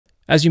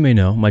As you may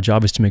know, my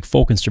job is to make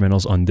folk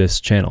instrumentals on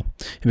this channel,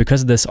 and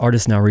because of this,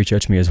 artists now reach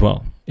out to me as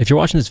well. If you're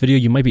watching this video,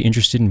 you might be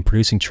interested in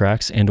producing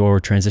tracks and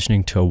or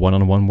transitioning to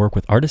one-on-one work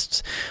with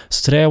artists.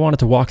 So today I wanted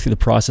to walk through the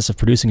process of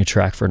producing a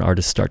track for an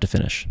artist start to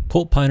finish.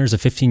 Colt is a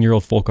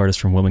 15-year-old folk artist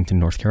from Wilmington,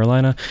 North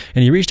Carolina,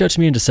 and he reached out to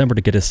me in December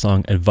to get his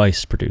song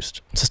𝗳𝗺cie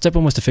produced. So step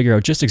one was to figure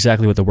out just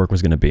exactly what the work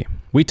was going to be.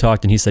 We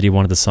talked and he said he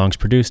wanted the songs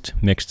produced,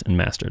 mixed, and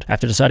mastered.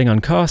 After deciding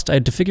on cost, I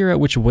had to figure out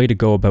which way to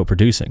go about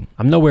producing.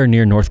 I'm nowhere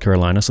near North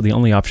Carolina, so the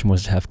only option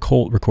was to have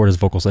Colt record his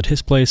vocals at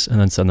his place and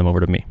then send them over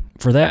to me.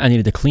 For that, I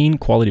needed a clean,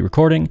 quality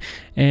recording,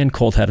 and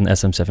Colt had an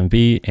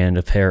SM7B and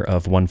a pair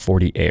of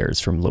 140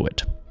 from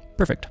𝗺.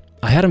 Perfect.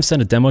 I had him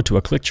send a demo to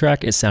a click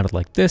track. It sounded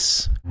like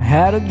this. I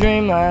had a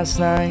dream last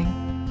night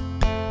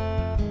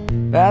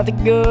about the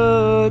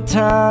good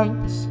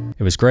times.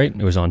 It was great,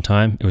 it was on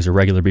time, it was a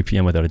regular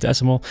BPM without a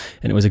decimal,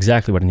 and it was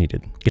exactly what I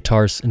needed.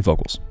 Guitars and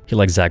vocals. He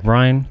liked Zach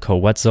Bryan,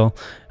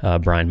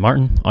 𝗁𝗺, Brian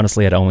Martin.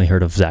 Honestly, I'd only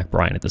heard of Zach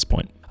Bryan at this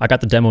point. I got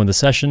the demo in the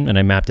session and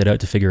I mapped it out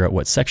to figure out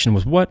what section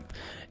was what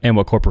and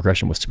what chord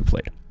progression was to be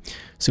played. As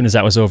soon as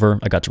that was over,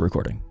 I got to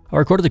recording. I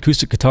recorded the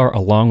acoustic guitar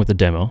along with the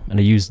demo, and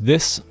I used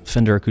this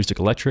Fender Acoustic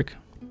Electric.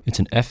 It's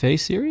an FA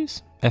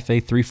series,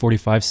 𝗶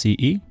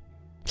 40𝗺𝗺ce.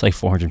 It's like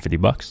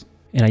 $450.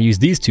 And I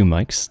used these two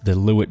mics, the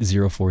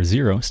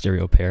𝗺𝗺040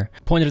 stereo pair,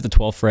 pointed at the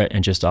 12th fret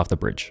and just off the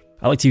bridge.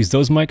 I like to use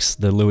those mics,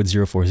 the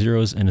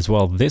𝗺𝗺040s, and as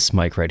well this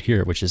mic right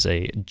here, which is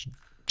a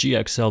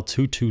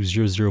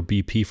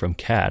GXL2200BP from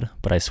CAD,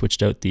 but I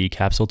switched out the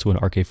capsule to an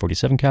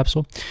RK47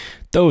 capsule.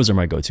 Those are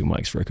my go-to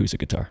mics for acoustic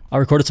guitar. I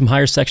recorded some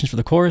higher sections for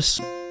the chorus,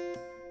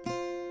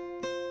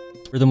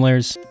 rhythm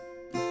layers,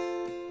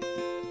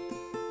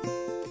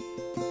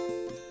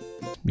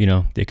 you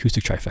know, the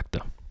acoustic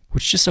trifecta,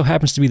 which just so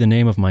happens to be the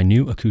name of my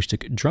new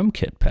acoustic drum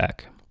kit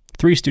pack.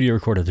 3 studio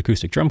recorded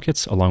acoustic drum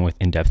kits, along with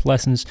in-depth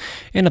lessons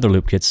and other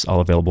loop kits, all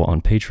available on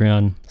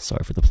Patreon.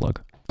 Sorry for the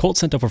plug. Colt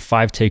sent over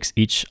 5 takes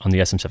each on the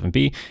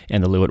SM7B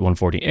and the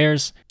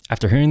𝗺140.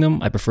 After hearing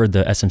them, I preferred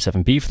the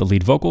SM7B for the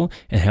lead vocal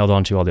and held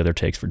on to all the other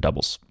takes for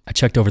doubles. I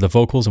checked over the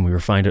vocals and we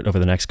refined it over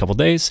the next couple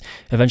days,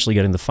 eventually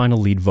getting the final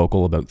lead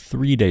vocal about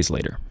 3 days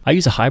later. I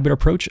use a hybrid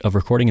approach of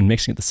recording and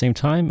mixing at the same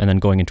time and then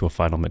going into a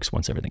final mix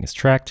once everything is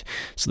tracked.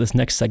 So this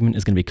next segment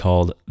is going to be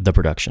called the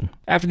production.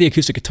 After the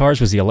acoustic guitars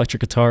was the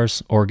electric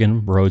guitars,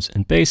 organ, Rhodes,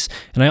 and bass,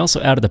 and I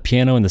also added the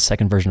piano in the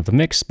second version of the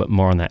mix, but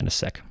more on that in a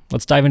sec.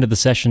 Let's dive into the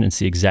session and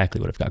see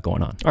exactly what I've got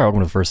going on. All right,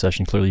 welcome to the first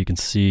session. Clearly you can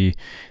see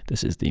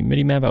this is the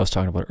MIDI map I was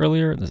talking about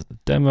earlier. This is the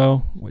demo,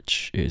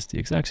 which is the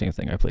exact same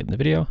thing I played in the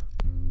video.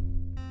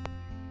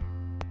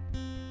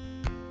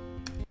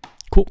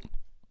 Cool.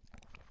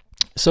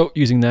 So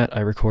using that, I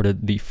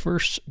recorded the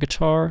first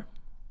guitar.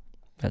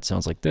 That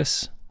sounds like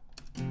this.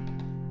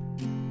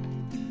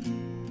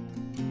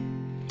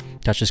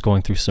 That's just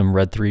going through some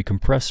Red 3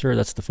 compressor.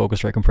 That's the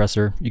Focusrite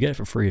compressor. You get it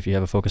for free if you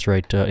have a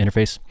Focusrite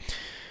interface.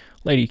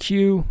 Light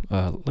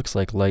EQ, looks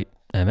like light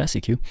MS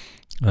EQ.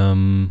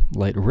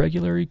 Light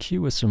regular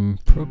EQ with some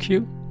Pro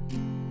Q.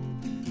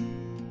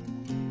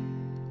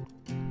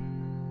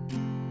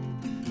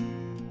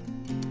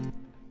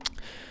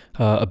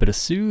 A bit of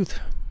soothe,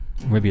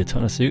 maybe a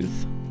ton of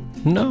soothe.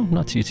 No,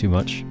 not too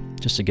much,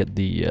 just to get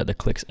the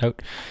clicks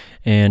out.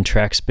 And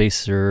track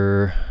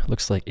spacer,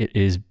 looks like it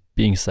is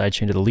being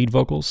sidechained to the lead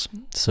vocals.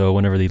 So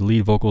whenever the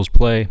lead vocals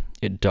play,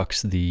 it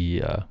ducks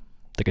the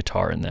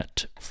guitar in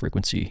that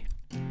frequency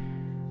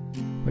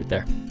right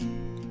there.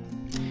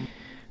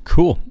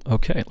 Cool.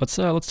 Okay, let's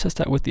test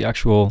that with the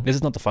actual. This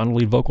is not the final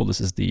lead vocal. This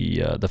is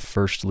the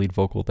first lead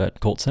vocal that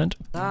Colt sent.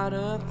 Lot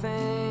of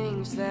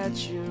things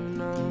that you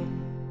know.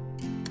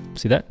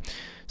 See that?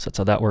 So that's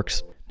how that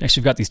works. Next,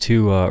 we've got these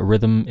two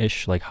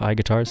rhythm-ish, like high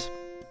guitars.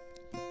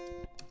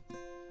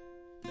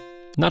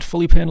 Not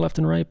fully panned left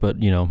and right,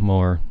 but you know,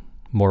 more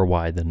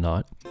wide than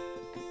not.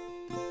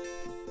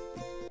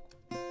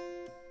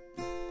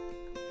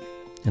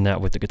 And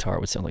that with the guitar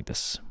would sound like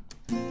this.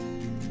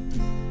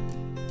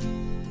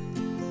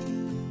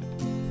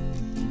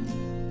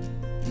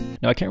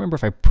 Now I can't remember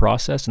if I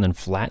processed and then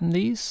flattened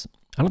these.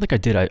 I don't think I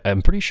did.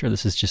 I'm pretty sure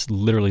this is just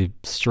literally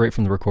straight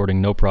from the recording,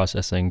 no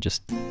processing,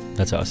 just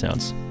that's how it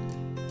sounds.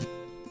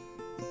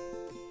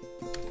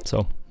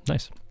 So,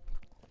 nice.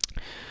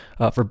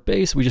 For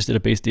bass, we just did a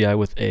bass DI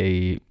with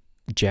a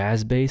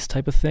jazz bass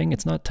type of thing.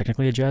 It's not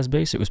technically a jazz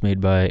bass. It was made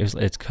by,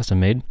 it's custom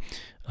made,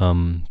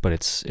 but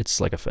it's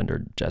like a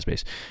Fender jazz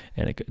bass.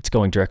 And it's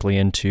going directly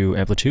into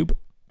Amplitube.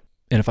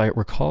 And if I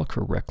recall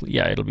correctly,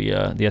 yeah, it'll be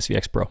the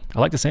SVX Pro. I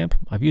like this amp.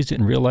 I've used it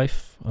in real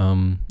life. I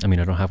mean,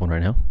 I don't have one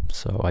right now,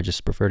 so I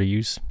just prefer to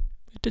use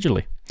it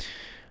digitally.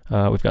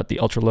 We've got the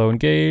ultra low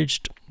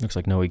engaged. Looks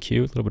like no EQ.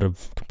 A little bit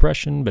of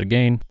compression, bit of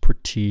gain.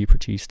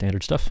 Pretty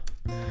standard stuff.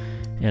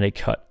 And a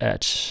cut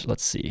at,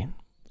 let's see,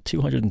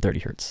 230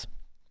 hertz.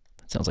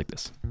 It sounds like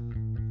this.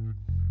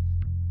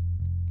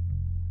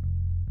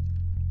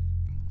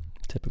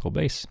 Typical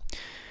bass.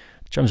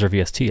 Drums are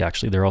VST,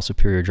 actually. They're all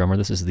Superior Drummer.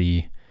 This is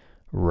the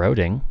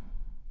routing,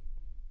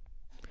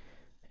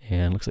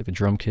 and looks like the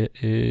drum kit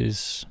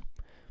is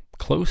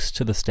close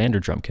to the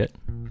standard drum kit.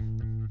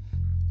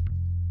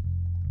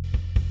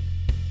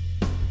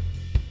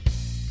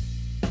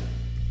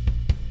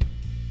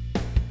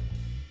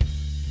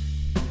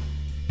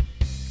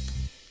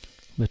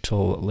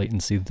 Little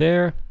latency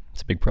there.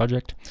 It's a big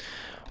project.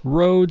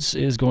 Rhodes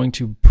is going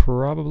to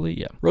probably,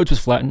 yeah. Rhodes was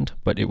flattened,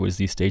 but it was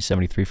the stage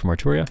 73 from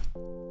Arturia.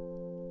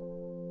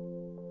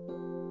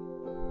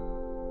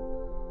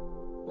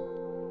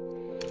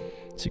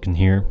 So you can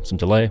hear some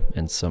delay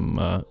and some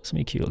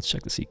EQ. Let's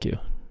check the EQ.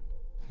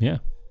 Yeah,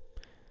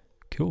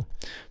 cool.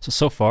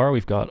 So far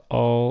we've got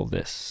all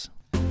this.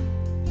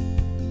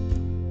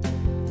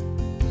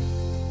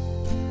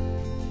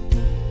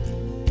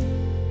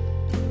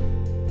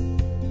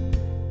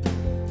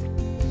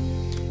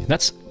 And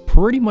that's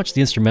pretty much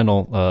the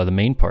instrumental, the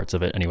main parts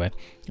of it anyway.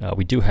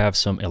 We do have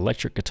some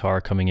electric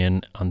guitar coming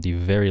in on the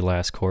very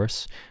last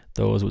chorus.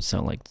 Those would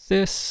sound like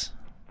this.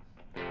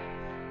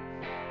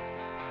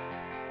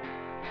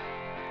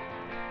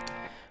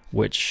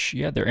 Which,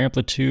 yeah, their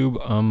amplitude,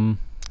 I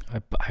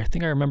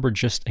think I remember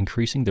just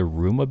increasing the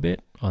room a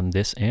bit on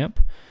this amp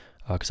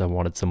because I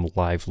wanted some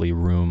lively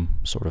room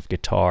sort of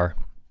guitar.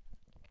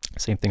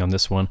 Same thing on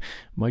this one.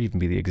 Might even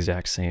be the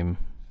exact same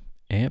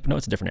amp. No,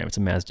 it's a different amp. It's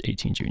a Mazda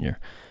 18 Junior.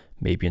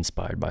 Maybe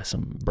inspired by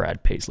some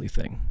Brad Paisley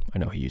thing. I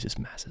know he uses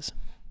Mazdas.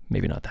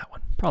 Maybe not that one.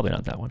 Probably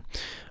not that one.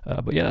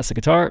 But yeah, that's the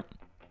guitar.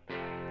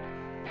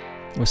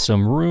 With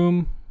some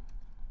room.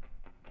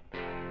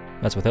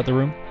 That's without the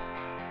room.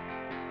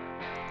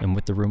 And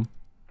with the room.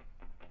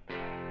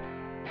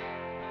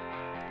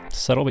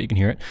 Subtle, but you can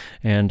hear it.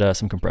 And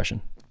some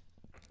compression.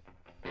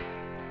 I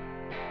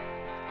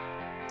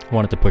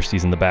wanted to push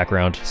these in the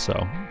background,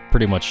 so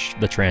pretty much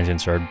the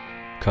transients are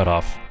cut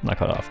off. Not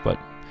cut off, but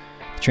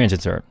the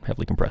transients are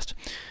heavily compressed.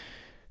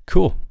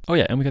 Cool. Oh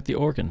yeah, and we got the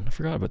organ. I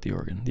forgot about the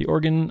organ. The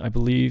organ, I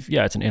believe,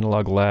 yeah, it's an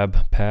Analog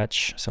Lab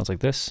patch. Sounds like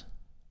this.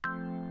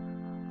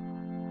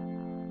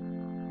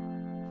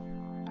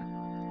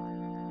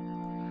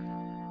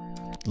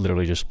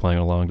 Literally just playing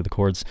along to the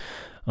chords.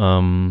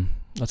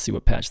 Let's see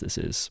what patch this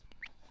is.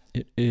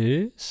 It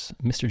is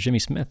Mr. Jimmy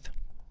Smith.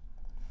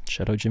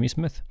 Shadow Jimmy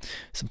Smith.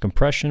 Some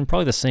compression,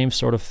 probably the same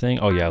sort of thing.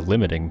 Oh yeah,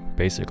 limiting,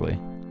 basically.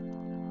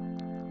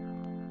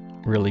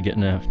 Really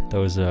getting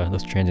those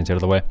transients out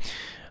of the way.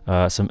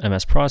 Some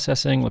MS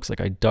processing. Looks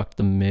like I ducked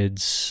the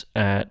mids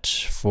at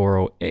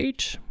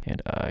 408,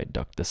 and I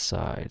ducked the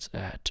sides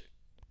at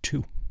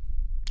 2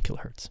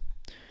 kilohertz.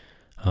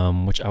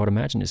 Which I would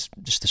imagine is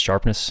just the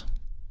sharpness.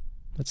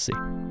 Let's see.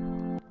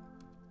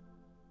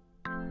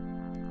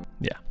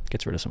 Yeah,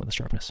 gets rid of some of the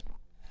sharpness.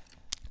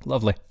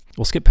 Lovely.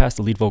 We'll skip past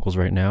the lead vocals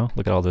right now.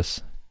 Look at all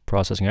this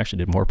processing. I actually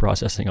did more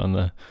processing on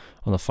the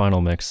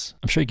final mix.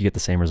 I'm sure you could get the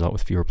same result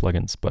with fewer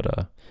plugins,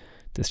 but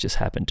this just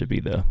happened to be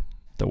the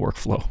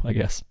workflow, I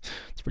guess.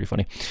 It's pretty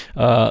funny.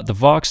 The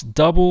Vox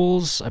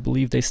doubles, I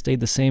believe they stayed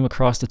the same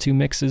across the 2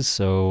 mixes,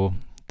 so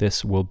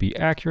this will be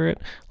accurate.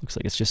 Looks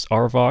like it's just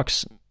our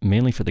Vox,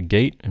 mainly for the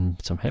gate and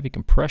some heavy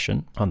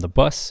compression on the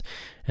bus,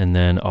 and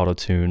then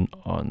auto-tune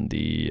on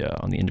the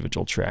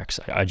individual tracks.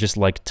 I just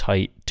like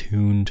tight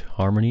tuned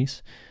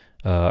harmonies,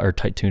 or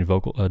tight tuned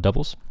vocal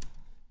doubles.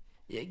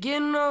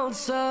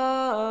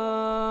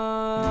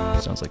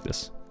 Sounds like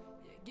this.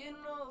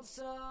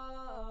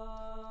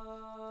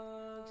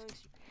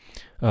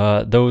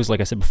 Those, like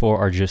I said before,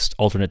 are just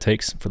alternate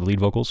takes for the lead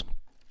vocals.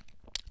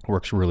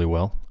 Works really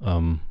well.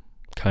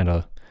 Kind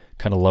of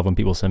love when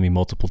people send me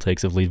multiple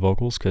takes of lead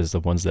vocals, because the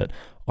ones that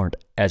aren't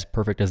as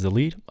perfect as the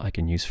lead I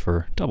can use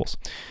for doubles.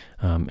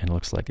 And it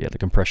looks like, yeah, the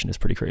compression is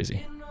pretty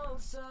crazy.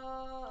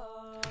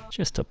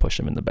 Just to push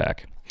them in the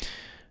back.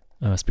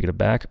 Speaking of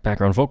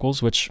background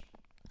vocals, which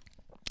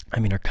I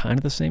mean are kind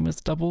of the same as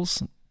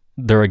doubles.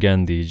 They're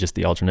again just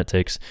the alternate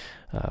takes,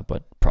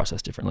 but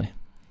processed differently.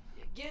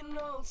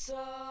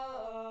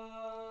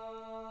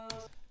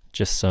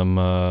 Just some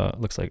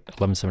looks like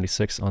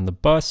 1176 on the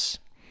bus.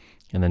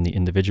 And then the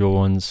individual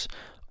ones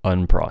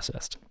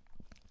unprocessed.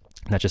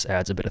 And that just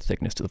adds a bit of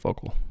thickness to the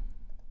vocal.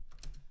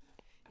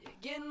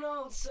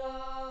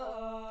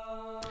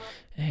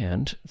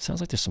 And it sounds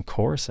like there's some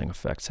chorusing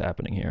effects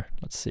happening here.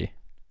 Let's see.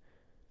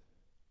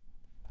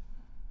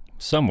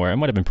 Somewhere, it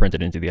might have been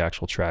printed into the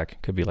actual track.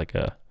 Could be like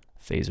a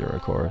phaser or a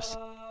chorus.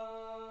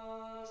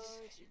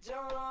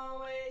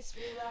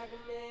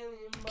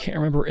 Can't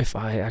remember if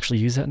I actually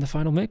used that in the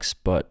final mix,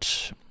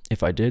 but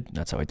if I did,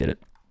 that's how I did it.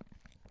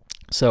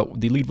 So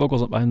the lead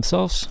vocals by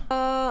themselves.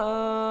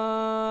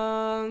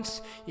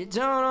 You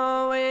don't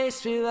always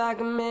feel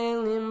like a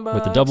million bucks,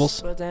 with the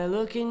doubles, but that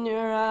look in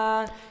your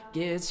eye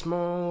gets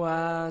more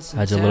wise,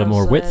 adds a little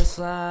more width,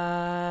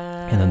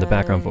 and then the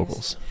background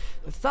vocals.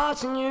 The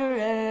thoughts in your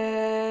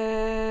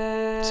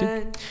head.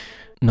 See?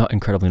 Not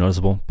incredibly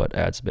noticeable, but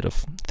adds a bit of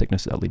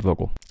thickness to that lead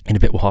vocal. In a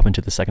bit, we'll hop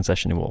into the second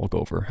session and we'll go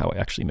over how I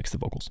actually mix the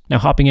vocals. Now,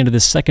 hopping into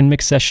this second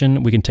mix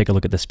session, we can take a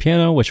look at this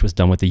piano, which was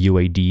done with the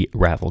UAD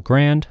Ravel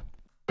Grand.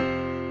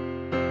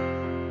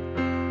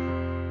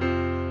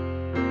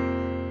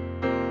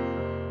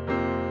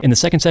 In the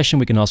second session,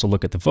 we can also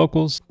look at the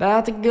vocals.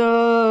 About the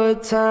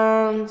good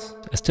times.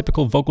 As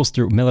typical, vocals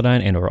through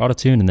Melodyne and or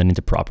Autotune, and then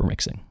into proper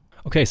mixing.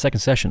 Okay, second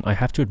session. I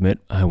have to admit,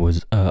 I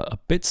was a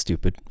bit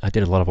stupid. I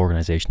did a lot of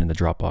organization in the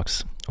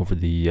Dropbox over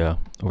the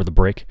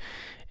break,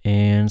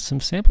 and some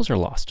samples are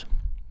lost.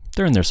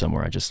 They're in there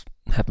somewhere. I just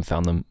haven't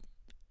found them,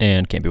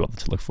 and can't be bothered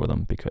to look for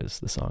them because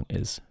the song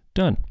is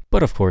done.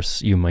 But of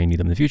course, you might need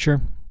them in the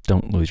future.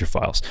 Don't lose your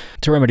files.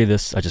 To remedy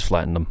this, I just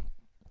flattened them.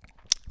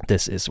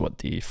 This is what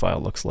the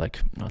file looks like.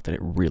 Not that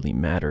it really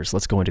matters.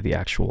 Let's go into the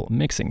actual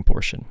mixing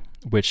portion,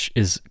 which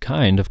is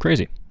kind of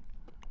crazy.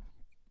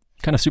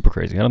 Kind of super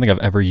crazy. I don't think I've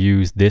ever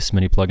used this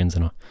many plugins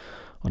on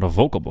a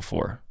vocal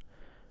before.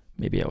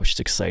 Maybe I was just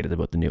excited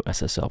about the new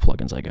SSL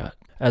plugins I got.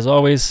 As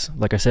always,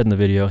 like I said in the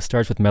video, it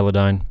starts with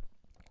Melodyne.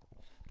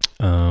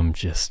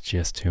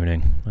 Just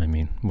tuning. I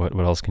mean, what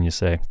else can you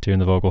say? Tune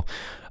the vocal.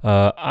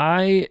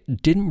 I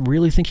didn't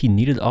really think he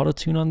needed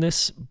autotune on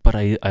this, but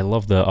I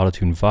love the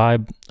autotune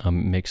vibe.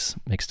 Makes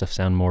stuff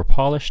sound more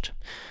polished.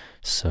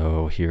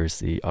 So here's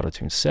the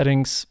autotune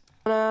settings.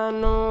 I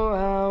know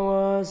I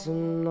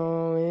wasn't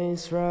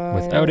always right.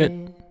 Without it.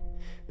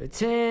 But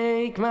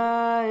take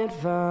my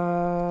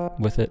advice.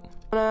 With it.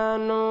 I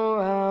know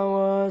I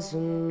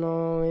wasn't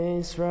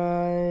always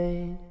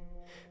right.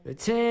 But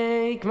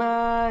take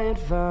my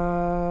advice.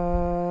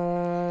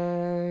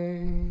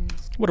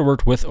 Would have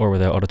worked with or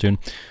without autotune.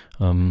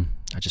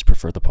 I just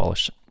prefer the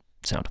polished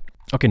sound.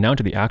 Okay, now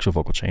to the actual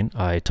vocal chain.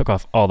 I took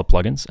off all the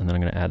plugins, and then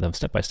I'm going to add them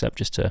step by step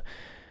just to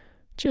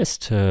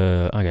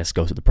I guess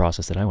go through the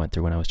process that I went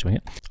through when I was doing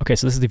it. Okay,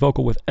 so this is the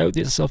vocal without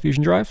the SSL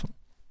Fusion drive.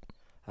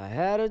 I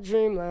had a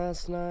dream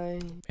last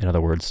night. In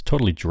other words,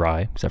 totally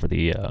dry, except for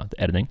the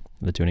editing,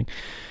 the tuning.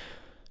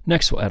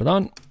 Next, we'll add it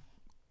on.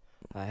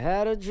 I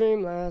had a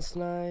dream last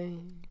night.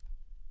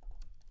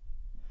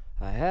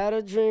 I had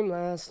a dream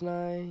last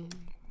night.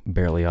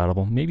 Barely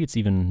audible. Maybe it's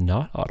even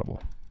not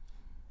audible.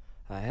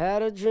 I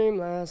had a dream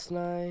last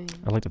night.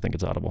 I like to think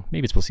it's audible.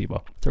 Maybe it's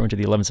placebo. Throw into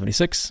the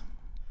 1176.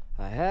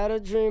 I had a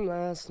dream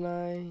last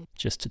night.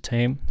 Just to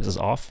tame. This is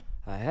off.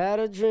 I had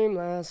a dream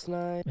last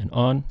night. And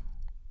on.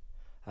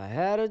 I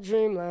had a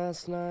dream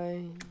last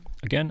night.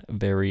 Again,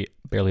 very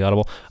barely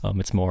audible.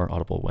 It's more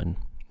audible when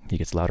he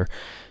gets louder.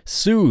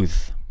 Soothe.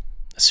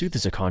 Soothe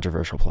is a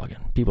controversial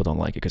plugin. People don't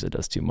like it because it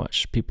does too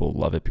much. People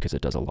love it because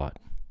it does a lot.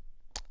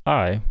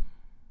 I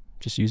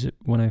just use it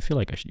when I feel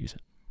like I should use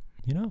it.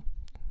 You know,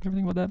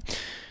 everything about that.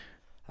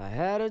 I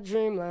had a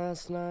dream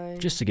last night.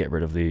 Just to get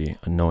rid of the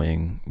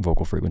annoying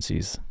vocal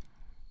frequencies.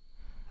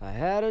 I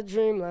had a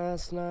dream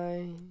last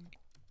night.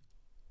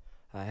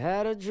 I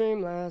had a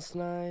dream last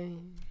night.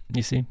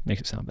 You see,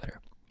 makes it sound better.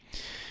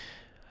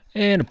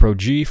 And a Pro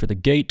G for the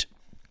gate.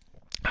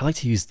 I like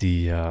to use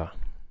the,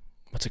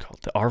 what's it called?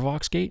 The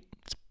RVox gate.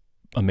 It's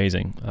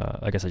amazing.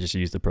 I guess I just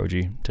used the Pro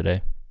G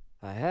today.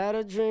 I had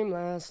a dream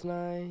last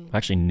night. I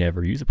actually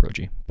never use a Pro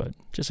G, but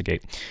just a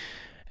gate.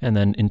 And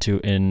then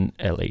into an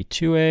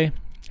LA2A,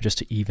 just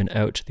to even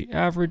out the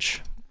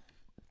average.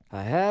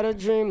 I had a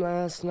dream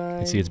last night. You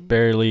can see it's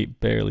barely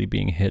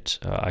being hit.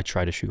 I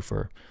try to shoot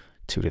for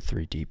 2 to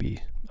 3 dB.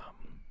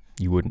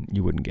 You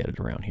wouldn't get it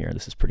around here.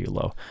 This is pretty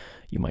low.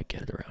 You might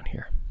get it around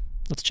here.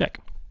 Let's check.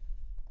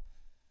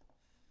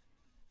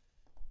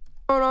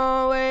 Don't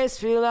always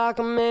feel like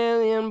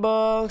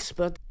 $1,000,000,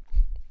 but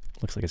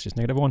looks like it's just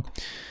 -1.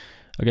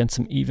 Again,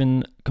 some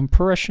even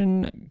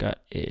compression. Got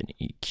an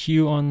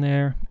EQ on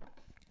there.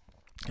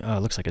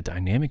 Looks like a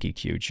dynamic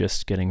EQ,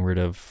 just getting rid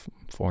of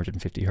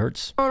 450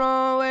 hertz. Don't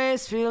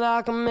always feel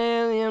like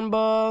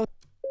 $1,000,000.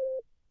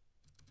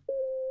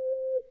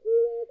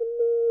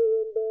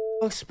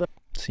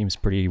 Seems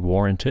pretty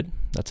warranted.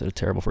 That's at a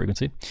terrible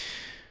frequency.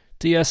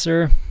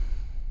 De-esser.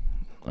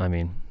 I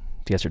mean,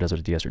 de-esser does what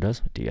a de-esser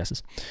does. It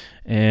de-esses.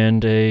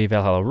 And a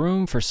Valhalla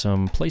room for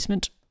some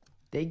placement.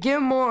 They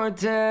get more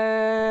than.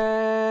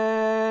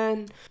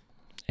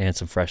 And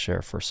some fresh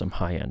air for some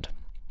high end.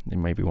 You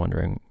might be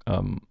wondering,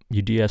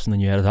 you de-ess and then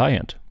you added high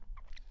end.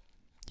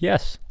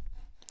 Yes.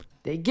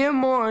 They get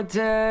more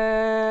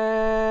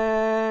than.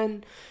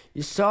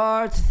 You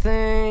start to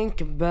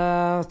think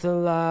about the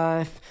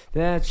life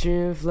that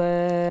you've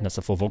led. And that's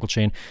the full vocal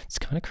chain. It's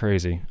kind of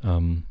crazy.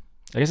 I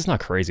guess it's not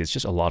crazy. It's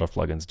just a lot of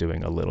plugins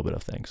doing a little bit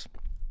of things.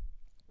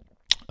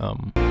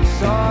 You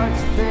start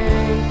to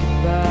think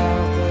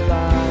about the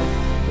life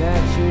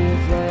that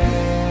you've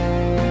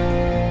led.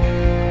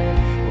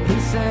 Well, he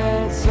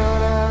said,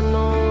 son, I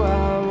know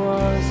I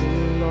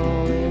wasn't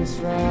always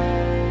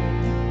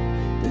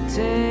right, but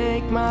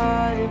take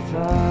my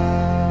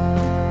advice.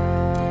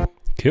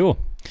 Cool.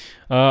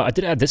 I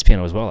did add this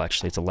piano as well,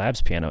 actually. It's a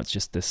Labs piano. It's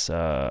just this,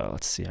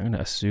 let's see, I'm going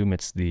to assume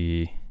it's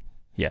the,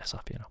 yeah,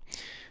 soft piano.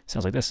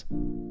 Sounds like this.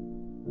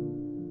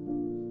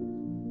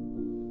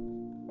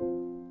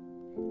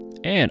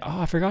 And, oh,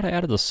 I forgot I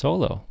added the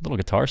solo, little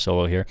guitar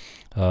solo here.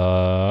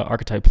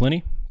 Archetype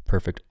Pliny,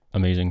 perfect,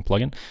 amazing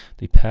plugin.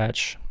 The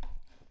patch,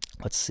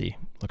 let's see,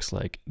 looks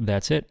like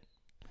that's it.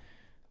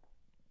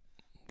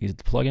 These are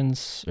the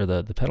plugins, or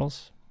the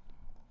pedals.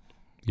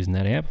 Using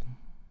that amp,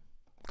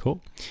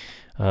 cool.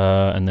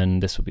 And then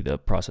this would be the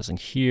processing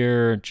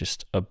here,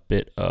 just a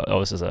bit, oh,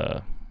 this is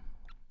a,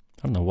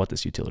 I don't know what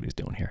this utility is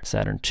doing here.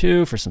 Saturn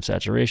 2 for some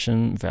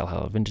saturation,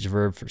 Valhalla Vintage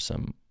Verb for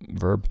some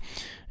verb,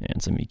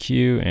 and some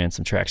EQ, and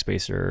some track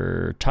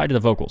spacer tied to the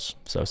vocals.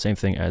 So same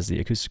thing as the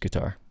acoustic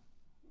guitar.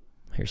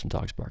 Here's some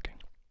dogs barking.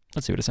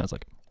 Let's see what it sounds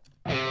like.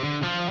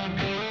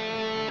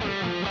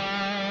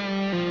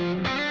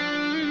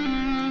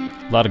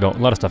 A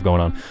lot of stuff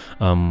going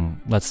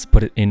on. Let's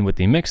put it in with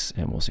the mix,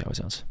 and we'll see how it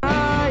sounds.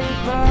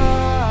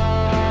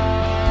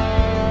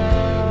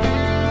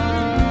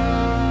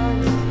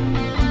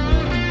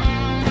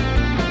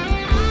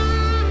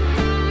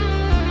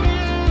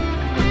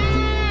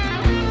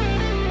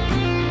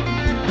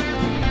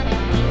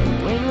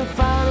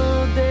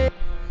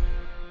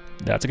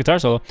 That's a guitar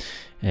solo,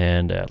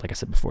 and like I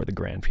said before, the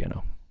grand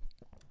piano.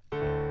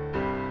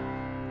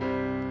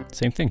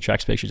 Same thing,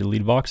 track space to the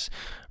lead box.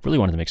 Really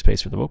wanted to make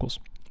space for the vocals.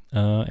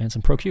 And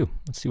some Pro Q.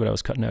 Let's see what I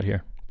was cutting out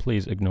here.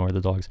 Please ignore the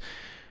dogs.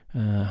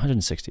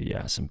 160,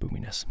 yeah, some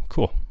boominess.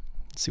 Cool.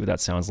 Let's see what that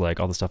sounds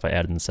like, all the stuff I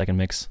added in the second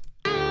mix.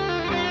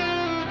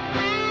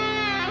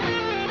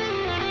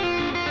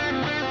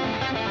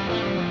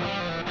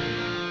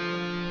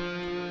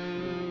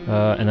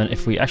 And then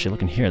if we actually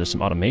look in here, there's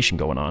some automation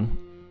going on.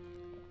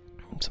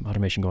 Some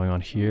automation going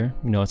on here.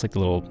 You know, it's like the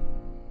little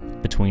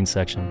between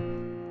section.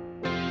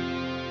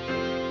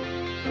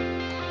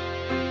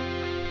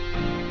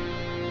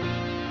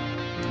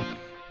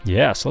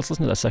 Yeah, so let's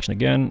listen to that section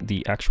again,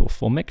 the actual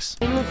full mix.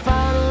 When the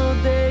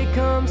final day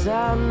comes,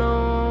 I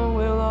know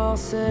we'll all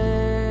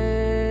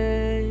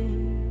say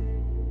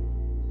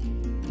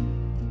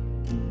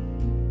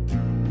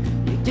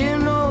you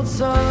give no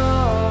songs,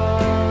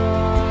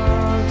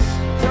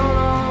 don't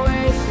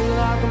always feel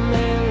like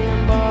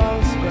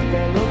 $1,000,000, but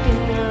that look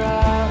in your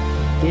eye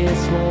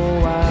gets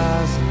more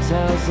wise and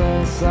tells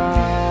us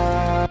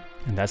I.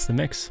 And that's the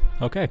mix.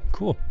 Okay,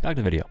 cool. Back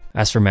to the video.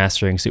 As for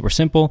mastering, super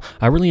simple.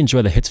 I really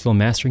enjoy the 𝗳cie𝗹𝗹𝐺𝗄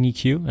mastering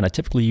EQ, and I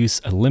typically use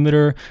a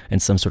limiter and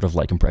some sort of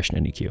light compression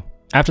in EQ.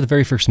 After the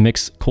very first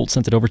mix, Colt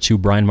sent it over to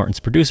Brian Martin's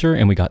producer,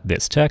 and we got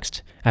this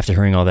text. After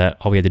hearing all that,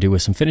 all we had to do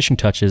was some finishing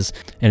touches,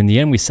 and in the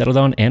end, we settled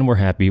on and were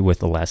happy with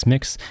the last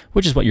mix,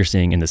 which is what you're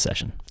seeing in this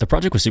session. The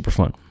project was super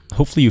fun.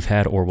 Hopefully you've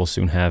had or will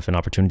soon have an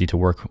opportunity to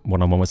work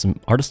one-on-one with some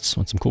artists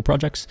on some cool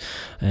projects,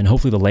 and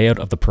hopefully the layout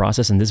of the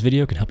process in this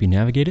video can help you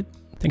navigate it.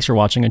 Thanks for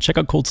watching, and check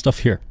out Colt's stuff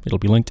here. It'll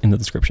be linked in the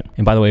description.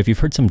 And by the way, if you've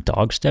heard some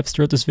dog steps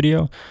throughout this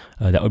video,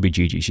 that would be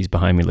𝗳cie. She's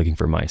behind me looking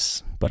for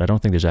mice, but I don't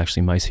think there's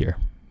actually mice here.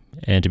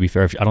 And to be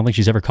fair, I don't think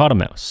she's ever caught a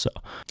mouse, so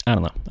I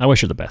don't know. I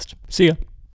wish her the best. See ya.